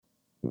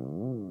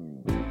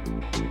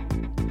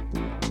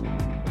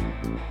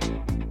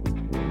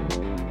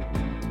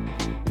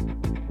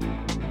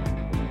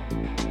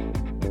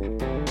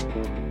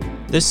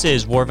This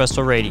is War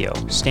Vessel Radio,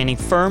 standing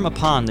firm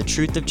upon the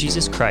truth of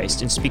Jesus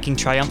Christ and speaking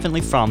triumphantly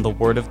from the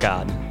Word of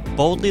God,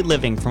 boldly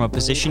living from a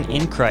position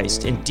in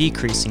Christ and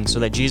decreasing so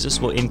that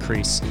Jesus will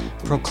increase,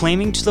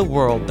 proclaiming to the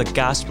world the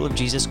gospel of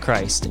Jesus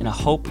Christ and a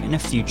hope and a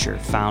future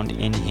found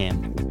in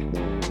Him.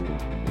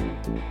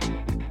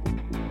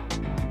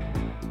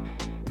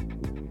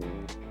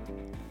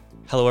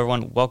 Hello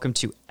everyone, welcome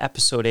to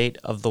episode 8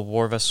 of the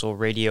War Vessel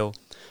Radio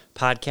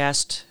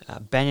podcast.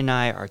 Ben and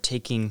I are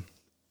taking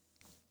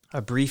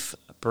a brief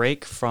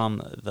break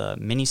from the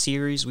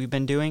mini-series we've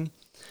been doing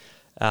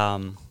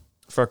for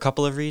a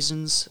couple of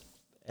reasons,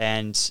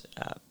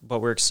 but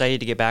we're excited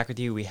to get back with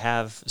you. We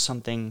have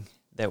something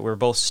that we're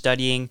both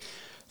studying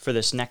for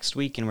this next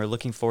week, and we're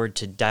looking forward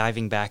to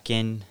diving back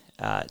in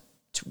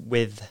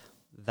with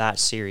that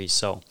series.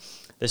 So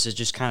this is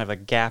just kind of a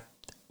gap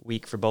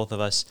week for both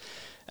of us.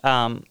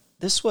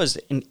 This was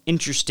an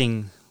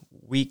interesting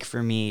week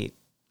for me,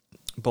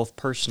 both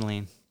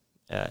personally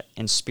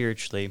and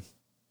spiritually.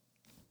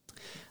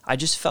 I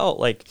just felt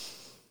like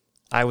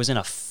I was in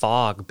a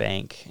fog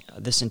bank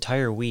this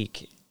entire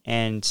week,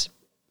 and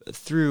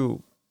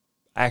through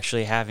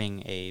actually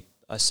having a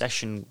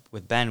session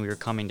with Ben, we were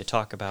coming to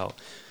talk about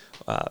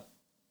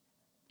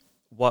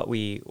what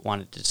we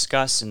wanted to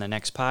discuss in the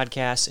next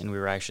podcast, and we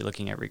were actually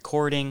looking at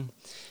recording,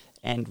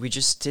 and we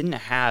just didn't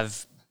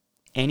have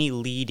any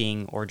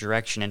leading or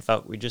direction, and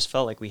we just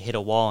felt like we hit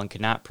a wall and could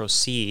not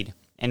proceed,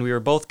 and we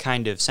were both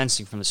kind of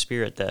sensing from the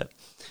Spirit that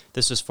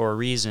this was for a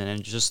reason,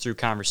 and just through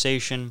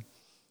conversation,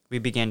 we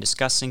began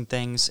discussing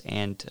things,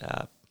 and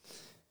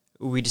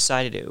we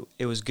decided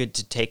it was good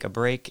to take a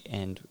break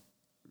and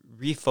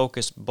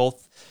refocus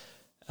both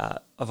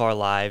of our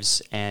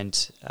lives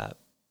and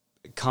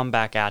come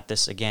back at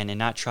this again and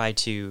not try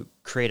to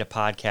create a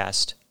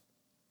podcast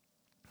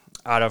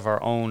out of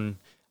our own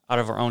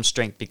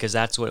strength, because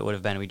that's what it would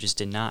have been. We just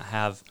did not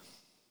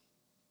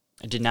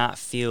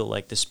feel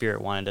like the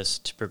Spirit wanted us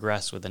to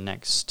progress with the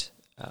next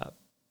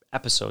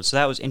episode. So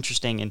that was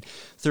interesting, and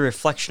through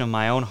reflection of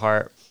my own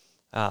heart,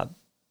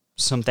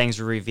 some things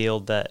were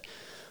revealed that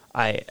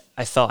I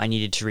felt I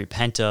needed to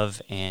repent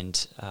of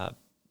and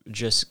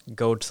just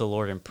go to the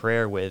Lord in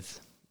prayer with,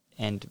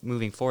 and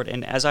moving forward.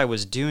 And as I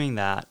was doing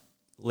that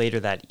later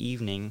that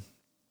evening,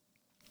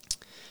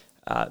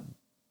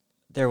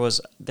 there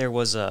was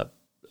a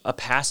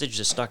passage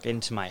that stuck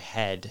into my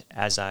head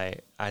as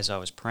I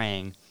was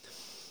praying,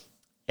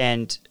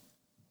 and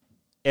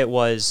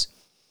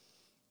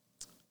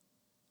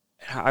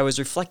I was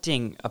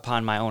reflecting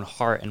upon my own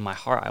heart and my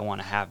heart I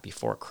want to have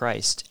before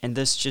Christ, and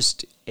this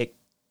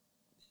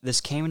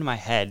came into my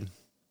head.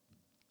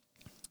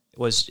 It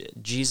was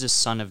Jesus,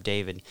 son of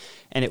David,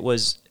 and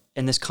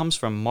this comes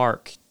from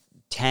Mark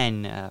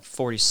 10,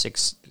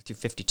 46 through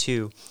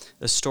 52,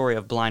 the story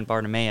of blind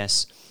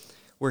Bartimaeus,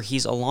 where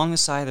he's along the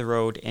side of the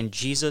road, and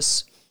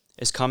Jesus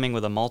is coming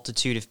with a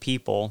multitude of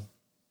people,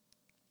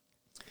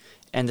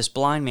 and this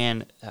blind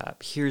man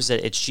hears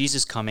that it's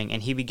Jesus coming,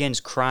 and he begins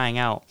crying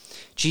out,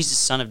 "Jesus,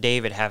 son of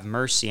David, have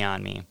mercy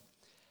on me."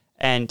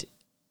 And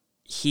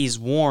he's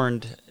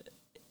warned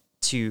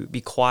to be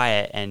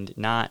quiet and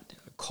not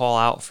call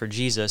out for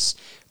Jesus,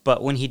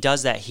 but when he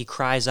does that, he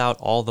cries out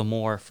all the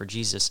more for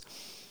Jesus.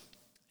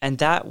 And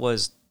that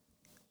was,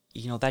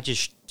 that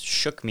just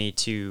shook me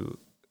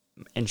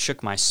and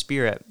shook my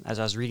spirit as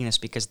I was reading this,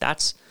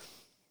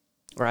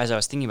 as I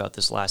was thinking about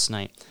this last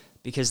night,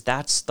 because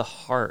that's the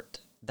heart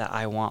that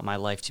I want my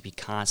life to be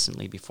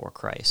constantly before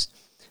Christ.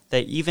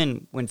 That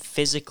even when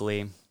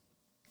physically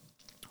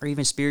or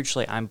even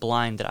spiritually I'm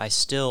blind, that I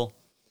still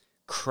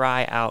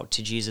cry out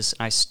to Jesus,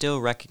 and I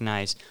still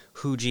recognize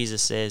who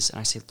Jesus is, and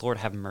I say, "Lord,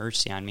 have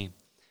mercy on me.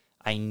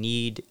 I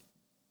need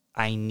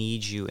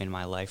you in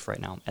my life right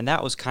now." And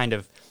that was kind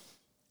of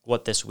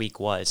what this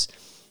week was.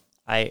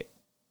 I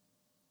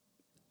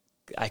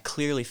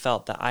clearly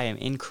felt that I am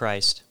in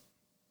Christ,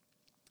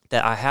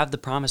 that I have the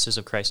promises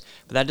of Christ,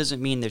 but that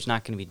doesn't mean there's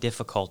not going to be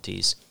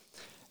difficulties.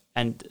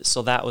 And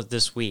so that was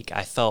this week.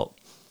 I felt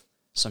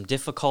some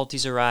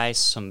difficulties arise,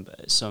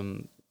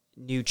 some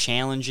new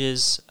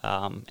challenges,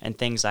 and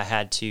things I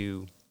had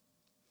to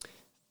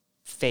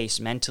face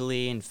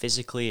mentally and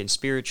physically and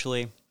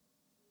spiritually.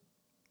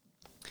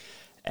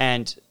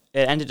 And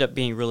it ended up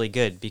being really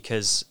good,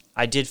 because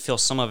I did feel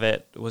some of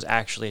it was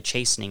actually a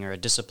chastening or a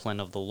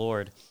discipline of the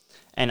Lord.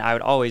 And I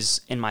would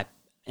always, in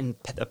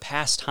the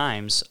past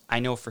times, I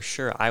know for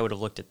sure I would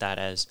have looked at that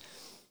as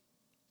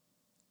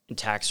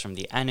attacks from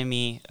the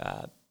enemy,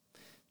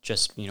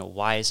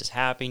 why is this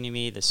happening to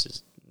me? This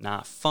is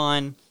not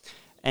fun.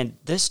 And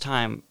this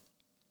time,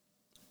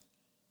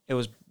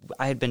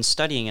 I had been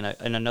studying in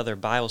another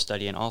Bible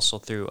study, and also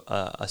through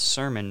a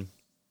sermon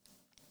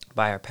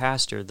by our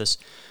pastor.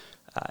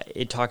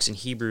 It talks in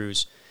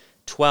Hebrews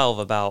 12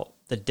 about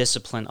the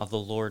discipline of the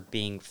Lord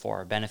being for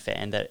our benefit,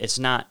 and that it's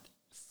not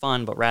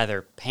fun, but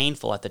rather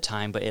painful at the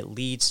time, but it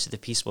leads to the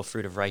peaceable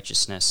fruit of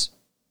righteousness.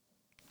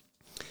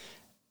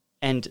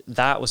 And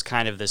that was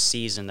kind of the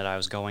season that I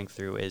was going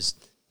through, is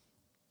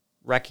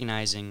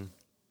recognizing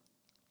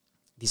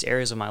these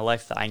areas of my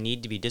life that I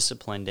need to be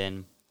disciplined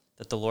in,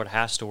 that the Lord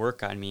has to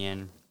work on me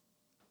in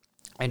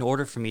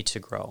order for me to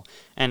grow.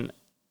 And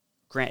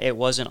grant, it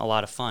wasn't a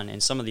lot of fun.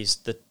 And some of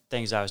the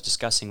things I was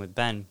discussing with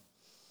Ben,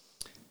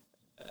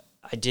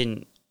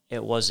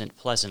 it wasn't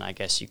pleasant, I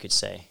guess you could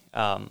say.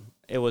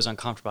 It was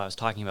uncomfortable. I was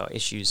talking about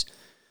issues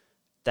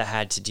that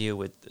had to do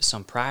with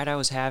some pride I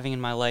was having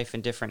in my life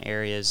in different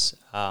areas.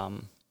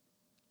 And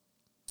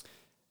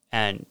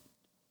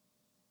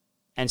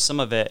some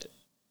of it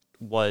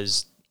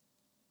was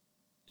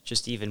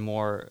just even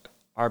more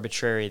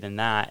arbitrary than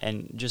that,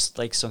 and just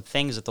like some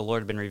things that the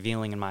Lord had been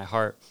revealing in my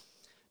heart.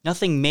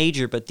 Nothing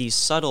major, but these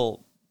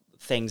subtle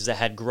things that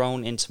had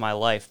grown into my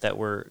life that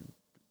were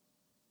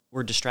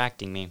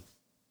distracting me.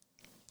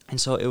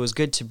 And so it was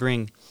good to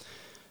bring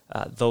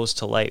those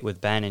to light with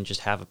Ben and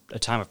just have a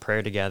time of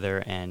prayer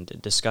together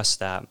and discuss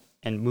that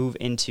and move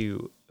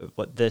into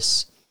what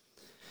this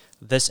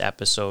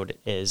episode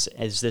is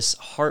this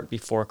heart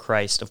before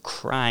Christ of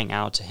crying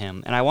out to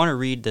him. And I want to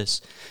read this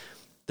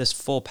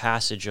full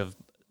passage of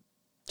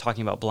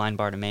talking about blind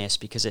Bartimaeus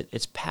because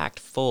it's packed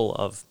full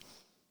of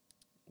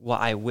what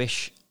I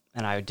wish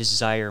and I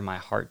desire my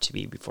heart to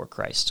be before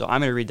Christ. So I'm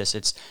going to read this.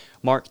 It's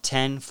Mark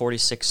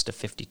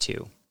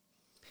 10:46-52.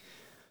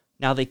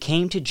 Now they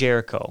came to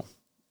Jericho.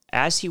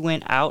 As he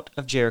went out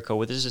of Jericho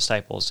with his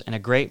disciples and a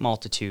great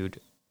multitude,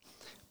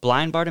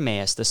 blind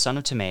Bartimaeus, the son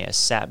of Timaeus,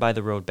 sat by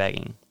the road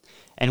begging.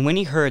 And when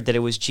he heard that it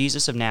was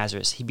Jesus of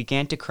Nazareth, he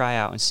began to cry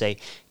out and say,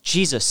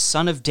 Jesus,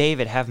 Son of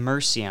David, have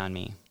mercy on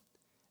me.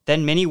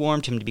 Then many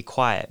warned him to be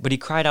quiet, but he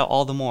cried out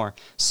all the more,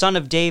 Son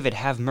of David,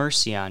 have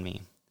mercy on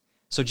me.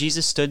 So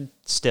Jesus stood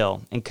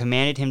still and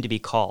commanded him to be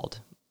called.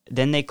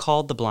 Then they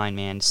called the blind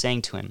man,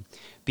 saying to him,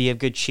 Be of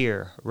good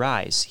cheer,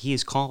 rise, he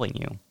is calling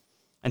you.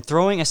 And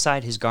throwing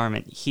aside his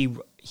garment,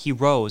 he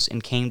rose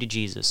and came to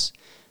Jesus.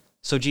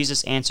 So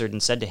Jesus answered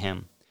and said to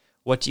him,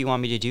 What do you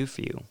want me to do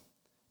for you?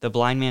 The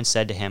blind man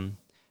said to him,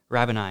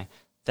 Rabboni,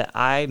 that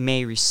I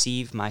may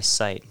receive my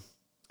sight.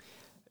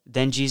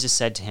 Then Jesus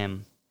said to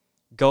him,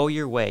 Go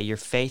your way, your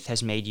faith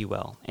has made you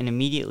well. And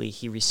immediately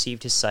he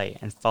received his sight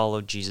and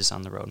followed Jesus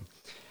on the road.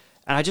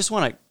 And I just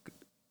want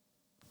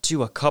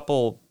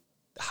to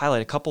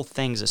highlight a couple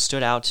things that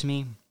stood out to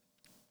me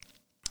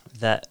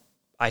that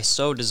I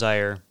so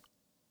desire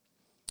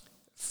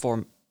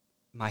for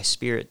my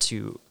spirit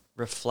to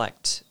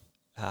reflect,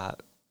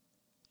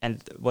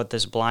 and what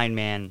this blind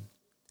man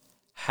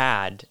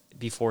had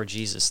before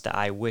Jesus that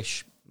I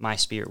wish my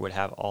spirit would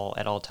have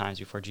at all times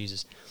before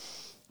Jesus.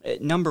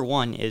 Number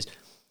one is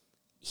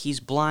he's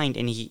blind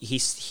and he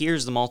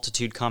hears the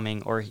multitude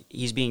coming, or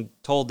he's being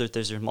told that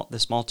there's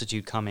this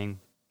multitude coming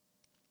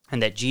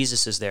and that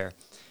Jesus is there.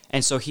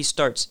 And so he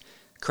starts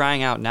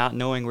crying out, not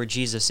knowing where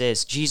Jesus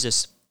is.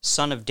 Jesus,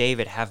 Son of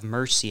David, have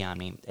mercy on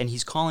me. And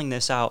he's calling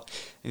this out.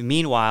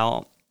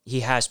 Meanwhile,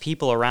 he has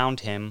people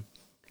around him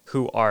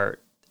who are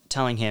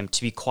telling him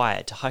to be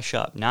quiet, to hush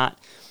up, not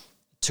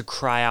to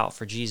cry out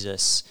for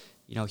Jesus.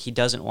 You know, he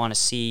doesn't want to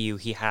see you.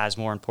 He has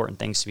more important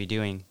things to be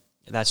doing.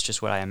 That's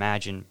just what I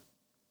imagine.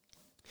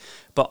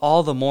 But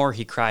all the more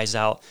he cries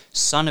out,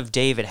 Son of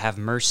David, have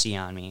mercy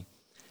on me.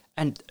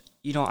 And,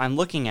 you know, I'm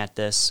looking at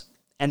this,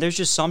 and there's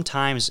just some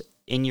times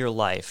in your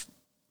life,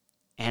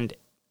 and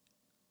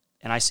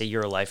I say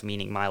your life,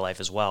 meaning my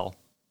life as well,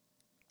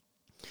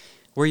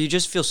 where you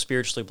just feel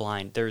spiritually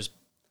blind. There's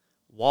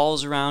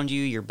walls around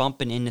you, you're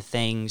bumping into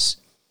things,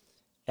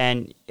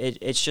 and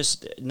it's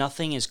just,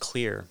 nothing is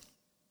clear.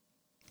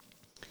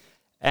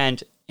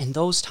 And in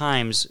those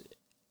times,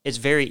 it's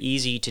very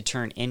easy to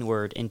turn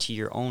inward into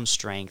your own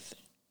strength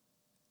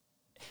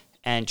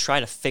and try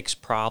to fix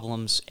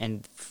problems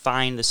and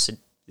find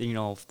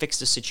fix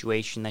the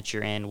situation that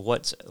you're in.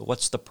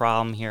 What's the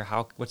problem here?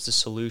 What's the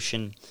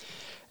solution?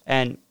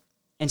 And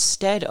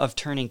instead of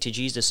turning to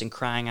Jesus and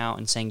crying out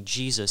and saying,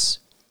 Jesus,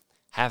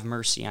 have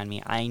mercy on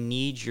me. I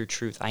need your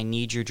truth. I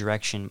need your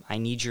direction. I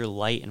need your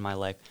light in my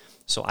life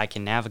so I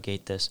can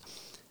navigate this.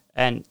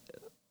 And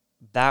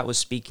that was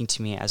speaking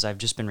to me as I've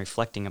just been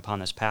reflecting upon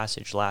this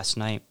passage last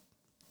night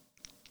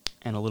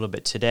and a little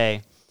bit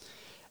today.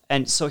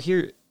 And so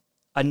here,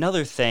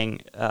 another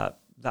thing that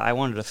I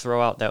wanted to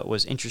throw out that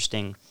was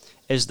interesting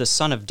is the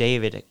Son of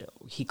David.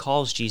 He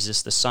calls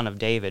Jesus the Son of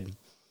David.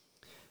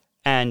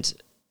 And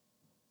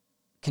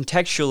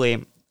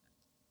contextually,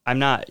 I'm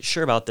not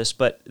sure about this,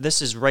 but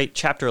this is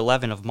chapter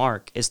 11 of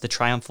Mark is the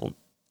triumphal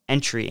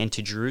entry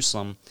into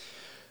Jerusalem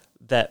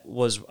that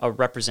was a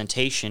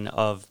representation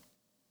of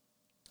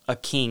a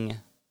king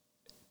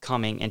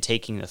coming and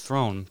taking the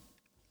throne,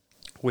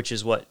 which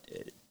is what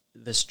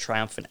this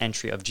triumphant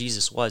entry of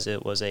Jesus was.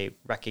 It was a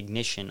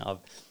recognition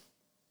of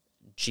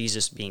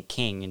Jesus being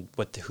king and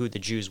who the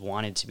Jews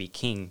wanted to be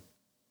king.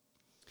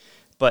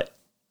 But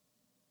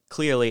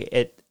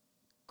clearly,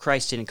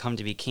 Christ didn't come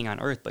to be king on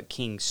earth, but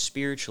king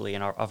spiritually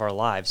of our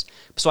lives.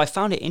 So I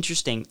found it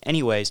interesting,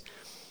 anyways,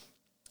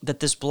 that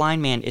this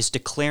blind man is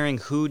declaring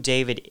who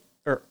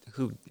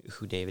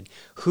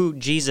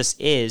Jesus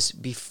is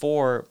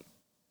before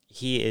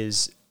he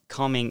is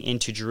coming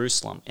into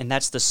Jerusalem. And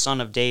that's the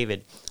Son of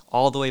David,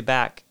 all the way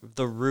back,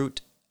 the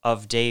root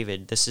of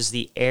David. This is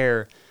the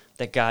heir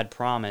that God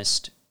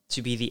promised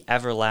to be the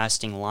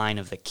everlasting line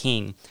of the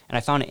king. And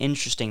I found it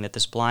interesting that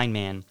this blind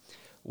man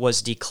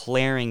was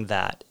declaring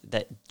that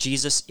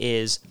Jesus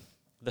is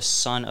the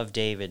Son of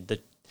David,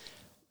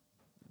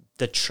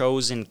 the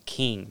chosen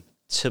king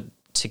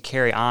to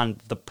carry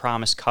on the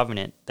promised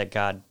covenant that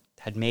God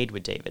had made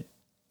with David.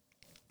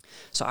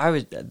 So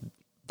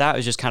that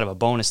was just kind of a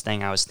bonus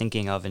thing I was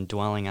thinking of and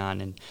dwelling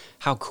on, and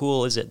how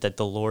cool is it that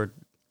the Lord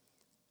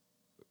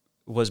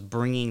was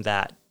bringing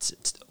that,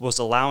 was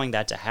allowing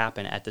that to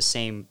happen at the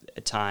same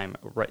time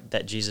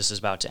that Jesus is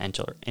about to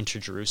enter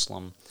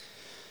Jerusalem.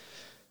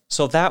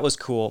 So that was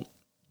cool.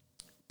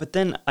 But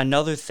then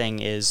another thing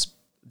is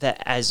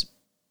that as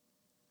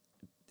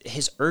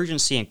his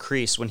urgency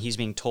increased when he's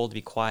being told to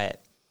be quiet,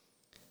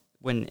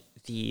 when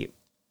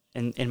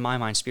in my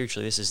mind,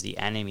 spiritually, this is the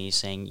enemy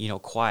saying,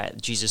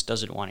 quiet. Jesus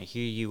doesn't want to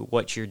hear you.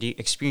 What you're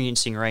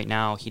experiencing right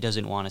now, he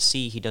doesn't want to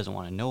see. He doesn't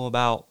want to know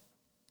about.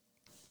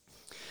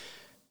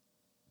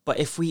 But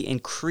if we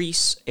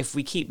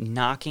keep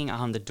knocking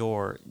on the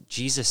door,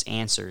 Jesus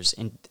answers.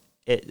 And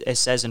it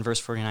says in verse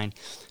 49,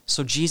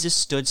 so Jesus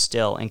stood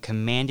still and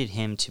commanded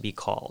him to be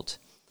called.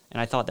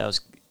 And I thought that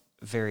was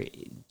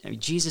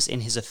Jesus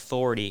in his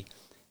authority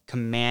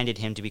commanded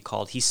him to be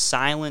called. He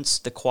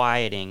silenced the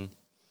quieting,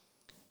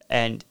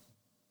 and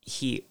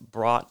he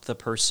brought the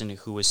person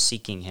who was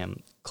seeking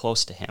him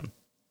close to him.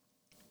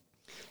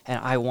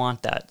 And I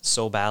want that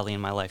so badly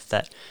in my life,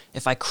 that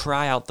if I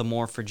cry out the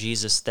more for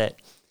Jesus, that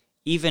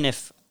even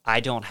if I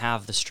don't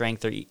have the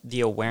strength or the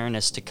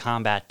awareness to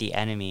combat the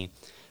enemy,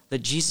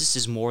 that Jesus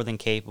is more than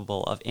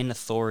capable of, in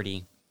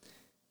authority,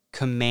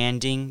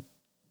 commanding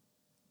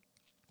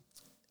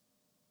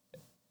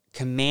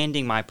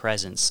my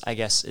presence, I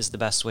guess is the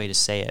best way to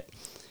say it,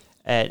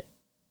 at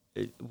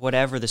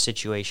whatever the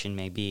situation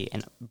may be.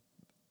 And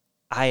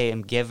I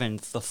am given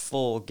the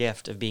full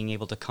gift of being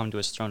able to come to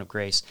his throne of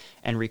grace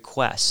and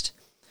request,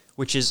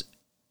 which is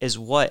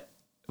what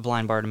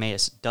blind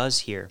Bartimaeus does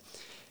here,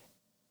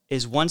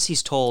 is once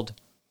he's told,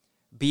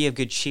 be of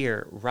good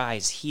cheer,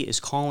 rise, he is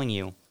calling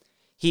you.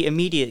 He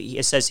immediately,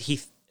 it says, he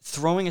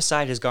throwing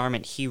aside his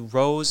garment, he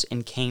rose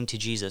and came to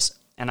Jesus.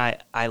 And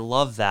I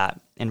love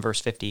that in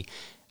verse 50.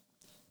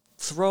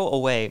 Throw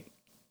away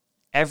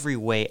every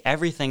weight,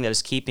 everything that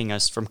is keeping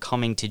us from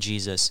coming to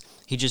Jesus.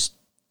 He just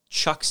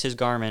chucks his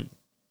garment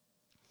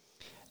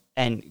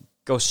and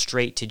goes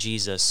straight to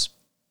Jesus.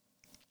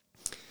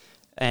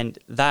 And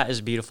that is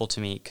beautiful to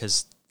me,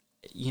 because,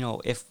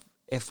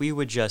 if we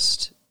would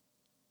just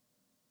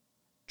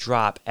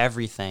drop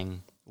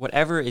everything,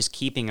 whatever is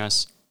keeping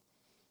us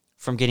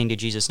from getting to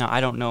Jesus. Now,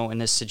 I don't know in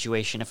this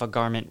situation if a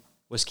garment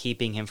was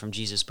keeping him from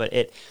Jesus, but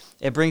it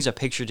brings a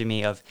picture to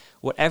me of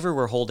whatever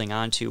we're holding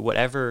on to,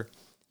 whatever,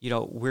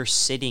 we're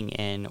sitting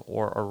in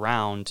or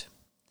around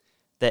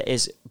that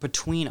is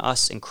between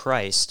us and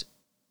Christ,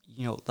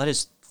 let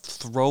us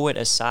throw it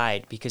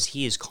aside, because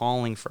he is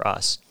calling for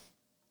us.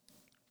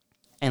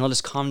 And let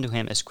us come to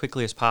him as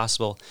quickly as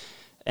possible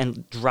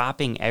and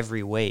dropping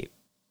every weight.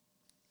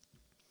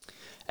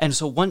 And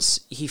so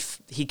once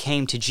he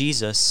came to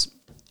Jesus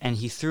and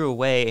he threw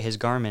away his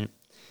garment,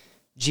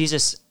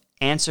 Jesus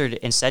answered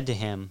and said to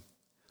him,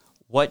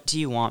 what do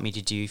you want me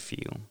to do for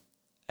you?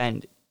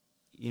 And,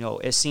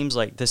 it seems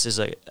like this is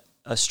a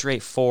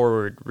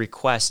straightforward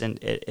request, and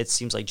it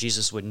seems like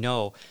Jesus would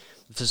know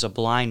if this is a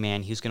blind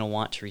man, he's going to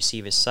want to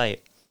receive his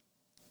sight.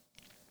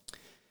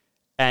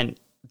 And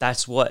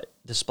that's what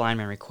this blind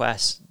man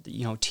requests,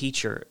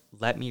 teacher,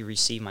 let me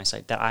receive my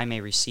sight, that I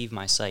may receive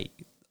my sight.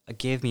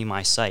 Give me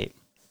my sight.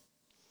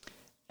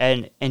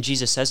 And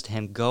Jesus says to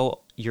him, go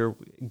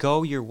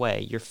your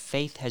way. Your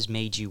faith has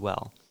made you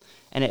well.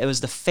 And it was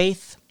the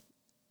faith,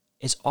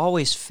 it's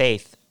always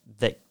faith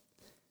that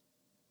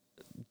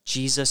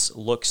Jesus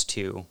looks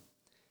to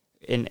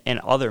in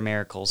other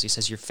miracles. He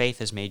says, your faith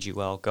has made you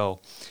well, go.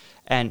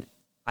 And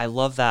I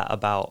love that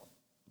about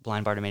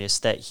blind Bartimaeus,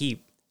 that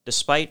he,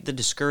 despite the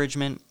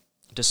discouragement,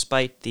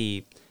 despite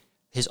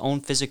his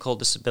own physical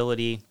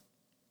disability,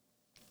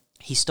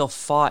 he still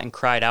fought and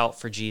cried out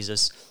for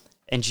Jesus.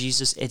 And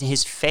Jesus, in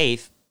his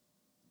faith,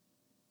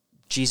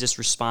 Jesus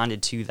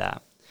responded to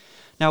that.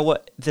 Now,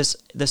 what this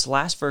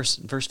last verse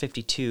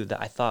 52,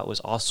 that I thought was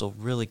also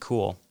really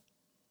cool,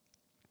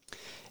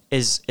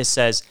 is it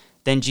says,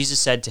 then Jesus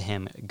said to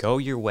him, go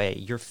your way,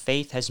 your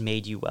faith has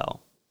made you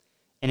well.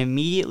 And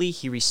immediately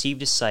he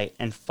received his sight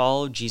and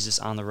followed Jesus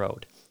on the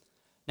road.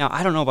 Now,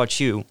 I don't know about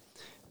you,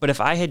 but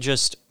if I had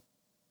just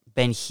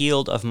been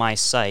healed of my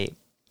sight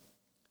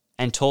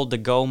and told to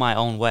go my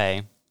own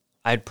way,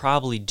 I'd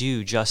probably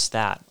do just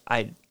that.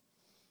 I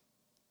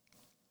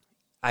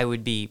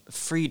would be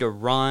free to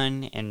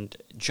run and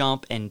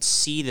jump and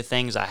see the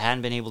things I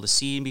hadn't been able to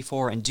see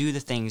before and do the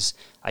things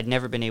I'd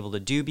never been able to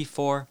do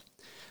before.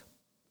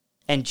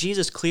 And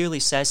Jesus clearly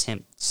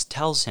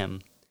tells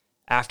him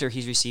after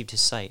he's received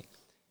his sight,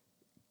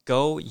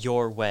 go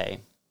your way.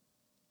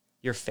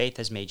 Your faith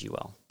has made you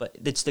well. But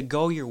it's the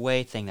go your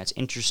way thing that's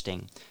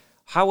interesting.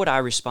 How would I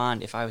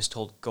respond if I was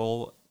told,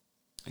 go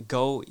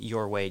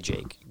your way,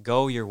 Jake?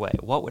 Go your way.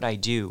 What would I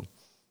do?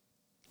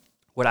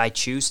 Would I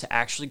choose to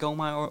actually go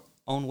my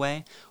own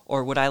way?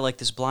 Or would I, like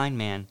this blind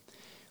man,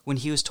 when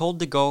he was told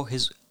to go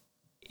his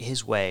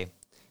way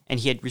and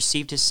he had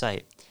received his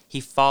sight, he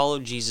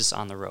followed Jesus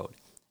on the road.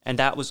 And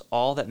that was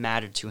all that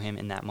mattered to him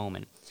in that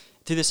moment.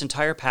 Through this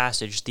entire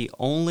passage, the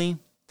only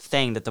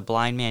thing that the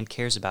blind man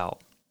cares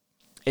about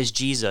is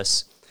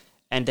Jesus.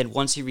 And then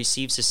once he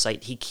receives his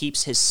sight, he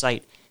keeps his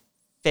sight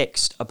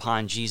fixed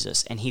upon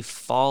Jesus, and he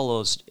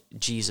follows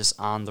Jesus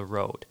on the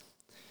road.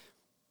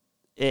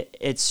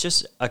 It's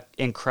just an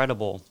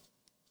incredible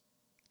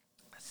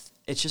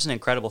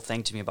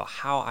thing to me about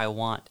how I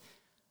want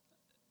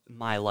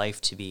my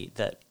life to be,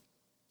 that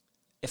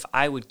if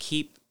I would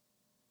keep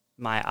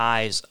my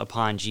eyes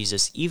upon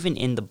Jesus, even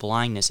in the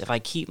blindness, if I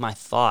keep my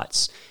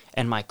thoughts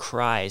and my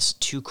cries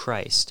to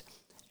Christ,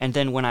 and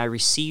then when I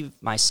receive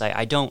my sight,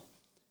 I don't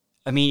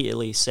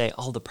immediately say,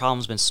 oh, the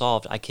problem's been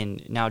solved, I can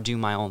now do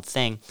my own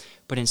thing,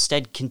 but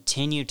instead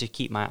continue to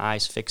keep my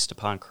eyes fixed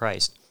upon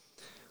Christ.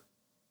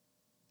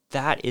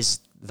 That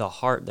is the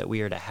heart that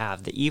we are to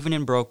have, that even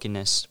in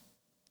brokenness,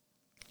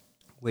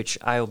 which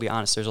I will be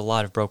honest, there's a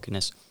lot of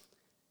brokenness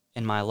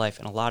in my life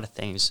and a lot of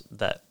things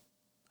that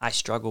I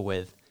struggle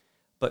with,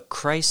 but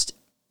Christ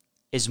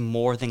is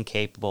more than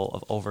capable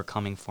of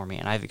overcoming for me,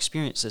 and I've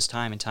experienced this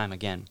time and time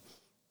again.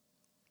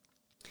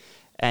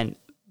 And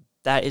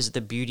that is the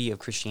beauty of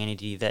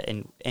Christianity, that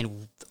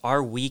in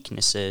our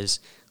weaknesses,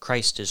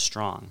 Christ is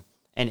strong,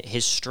 and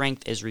his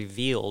strength is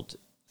revealed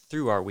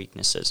through our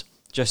weaknesses,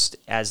 just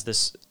as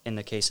this in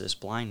the case of this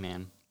blind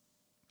man.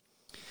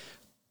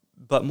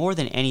 But more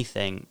than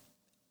anything,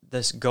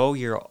 this go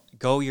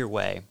your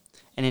way,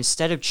 and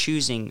instead of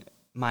choosing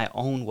my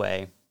own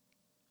way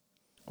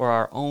or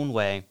our own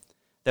way,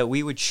 that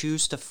we would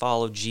choose to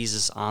follow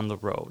Jesus on the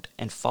road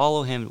and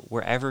follow him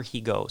wherever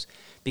he goes,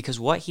 because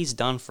what he's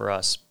done for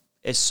us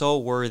is so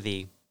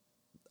worthy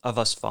of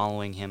us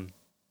following him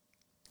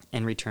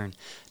in return.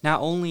 Not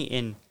only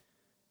in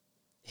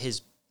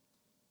his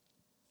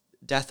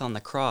death on the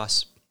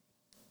cross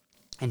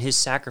and his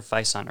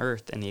sacrifice on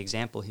earth and the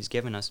example he's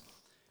given us,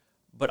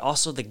 but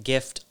also the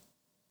gift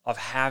of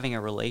having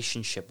a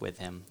relationship with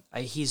him.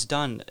 He's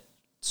done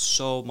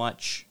so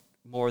much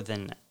more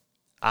than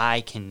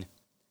I can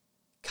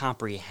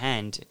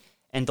comprehend,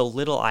 and the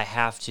little I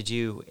have to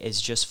do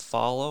is just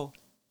follow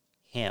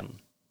him.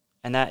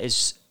 And that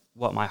is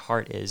what my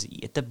heart is.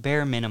 At the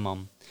bare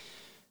minimum,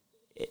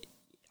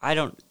 I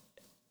don't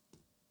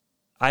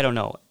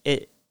know.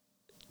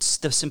 It's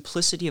the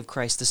simplicity of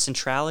Christ, the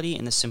centrality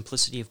and the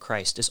simplicity of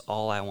Christ is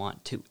all I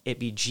want. To it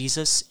be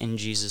Jesus and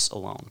Jesus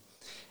alone.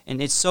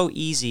 And it's so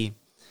easy,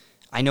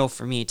 I know,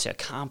 for me to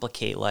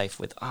complicate life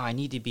with, I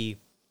need to be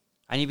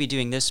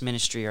doing this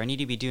ministry, or I need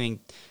to be doing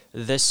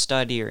this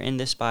study or in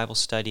this Bible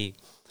study,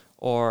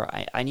 or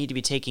I need to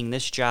be taking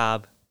this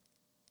job.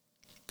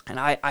 And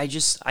I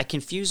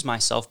confuse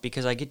myself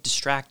because I get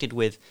distracted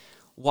with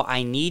what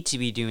I need to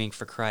be doing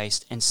for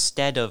Christ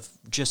instead of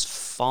just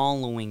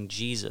following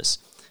Jesus.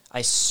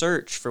 I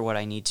search for what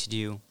I need to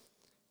do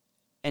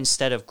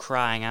instead of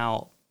crying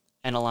out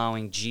and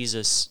allowing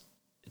Jesus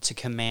to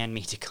command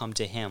me to come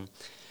to him.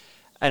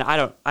 And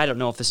I don't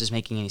know if this is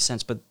making any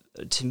sense, but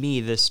to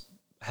me, this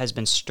has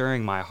been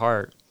stirring my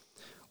heart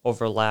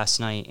over last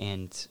night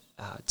and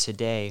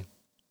today.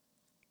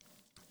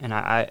 And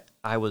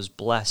I was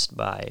blessed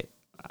by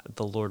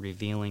the Lord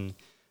revealing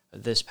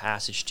this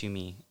passage to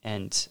me,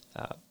 and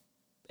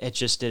it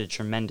just did a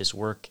tremendous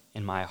work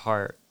in my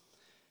heart.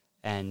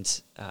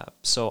 And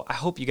so I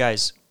hope you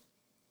guys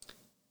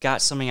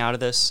got something out of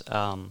this.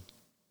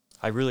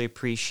 I really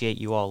appreciate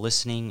you all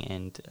listening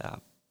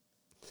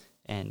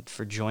and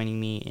for joining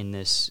me in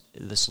this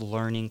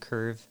learning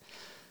curve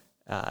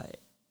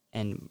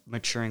and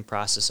maturing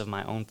process of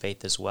my own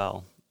faith as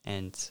well.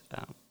 And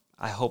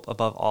I hope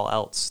above all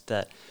else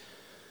that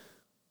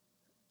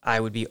I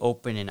would be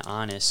open and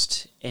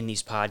honest in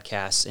these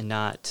podcasts and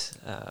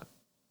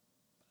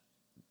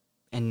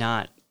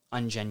not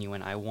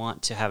ungenuine. I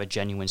want to have a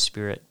genuine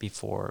spirit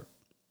before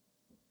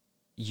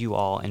you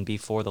all and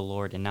before the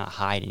Lord, and not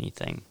hide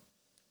anything.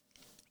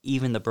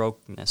 Even the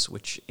brokenness,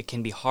 which it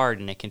can be hard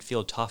and it can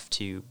feel tough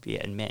to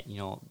admit,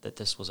 that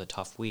this was a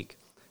tough week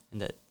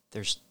and that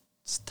there's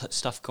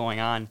stuff going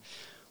on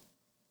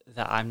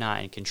that I'm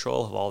not in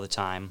control of all the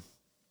time,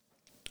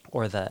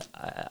 or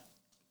that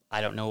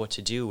I don't know what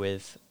to do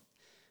with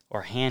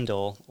or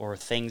handle, or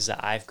things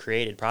that I've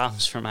created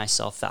problems for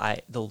myself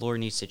that the Lord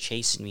needs to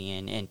chasten me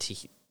in and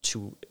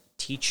to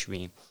teach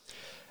me.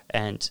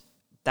 And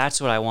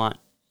that's what I want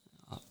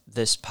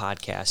this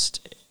podcast,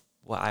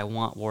 what I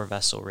want War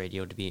Vessel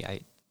Radio to be.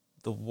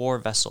 The War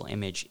Vessel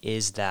image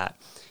is that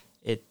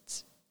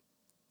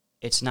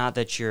it's not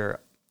that you're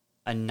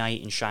a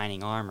knight in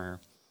shining armor,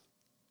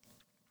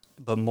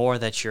 but more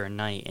that you're a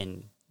knight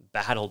in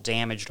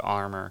battle-damaged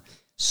armor,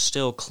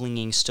 still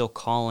clinging, still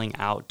calling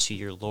out to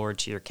your Lord,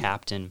 to your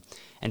captain,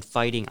 and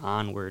fighting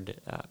onward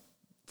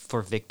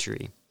for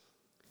victory.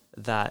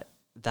 That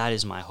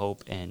is my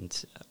hope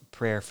and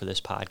prayer for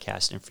this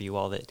podcast and for you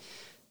all, that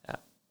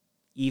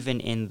even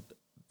in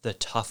the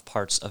tough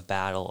parts of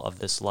battle of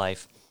this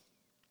life,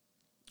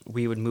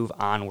 we would move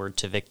onward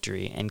to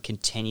victory and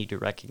continue to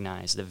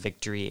recognize that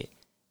victory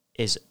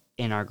is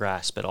in our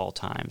grasp at all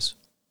times.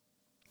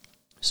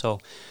 So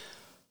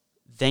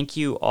thank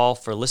you all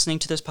for listening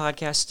to this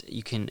podcast.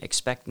 You can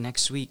expect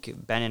next week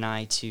Ben and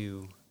I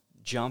to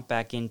jump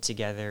back in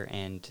together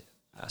and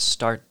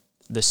start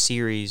the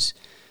series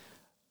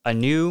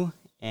anew,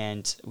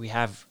 and we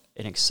have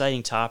an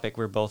exciting topic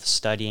we're both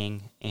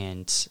studying,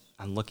 and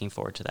I'm looking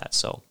forward to that.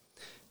 So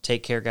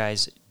take care,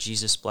 guys.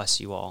 Jesus bless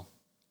you all.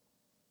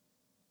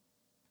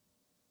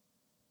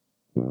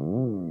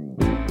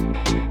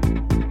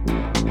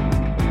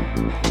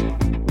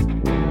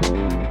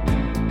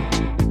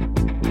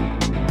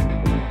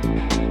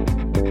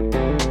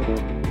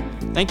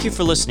 Thank you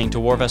for listening to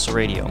War Vessel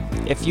Radio.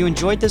 If you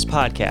enjoyed this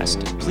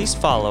podcast, please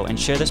follow and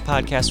share this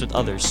podcast with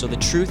others so the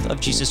truth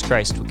of Jesus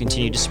Christ will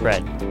continue to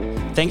spread.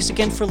 Thanks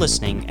again for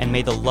listening, and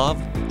may the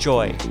love,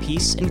 joy,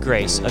 peace, and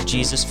grace of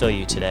Jesus fill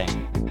you today.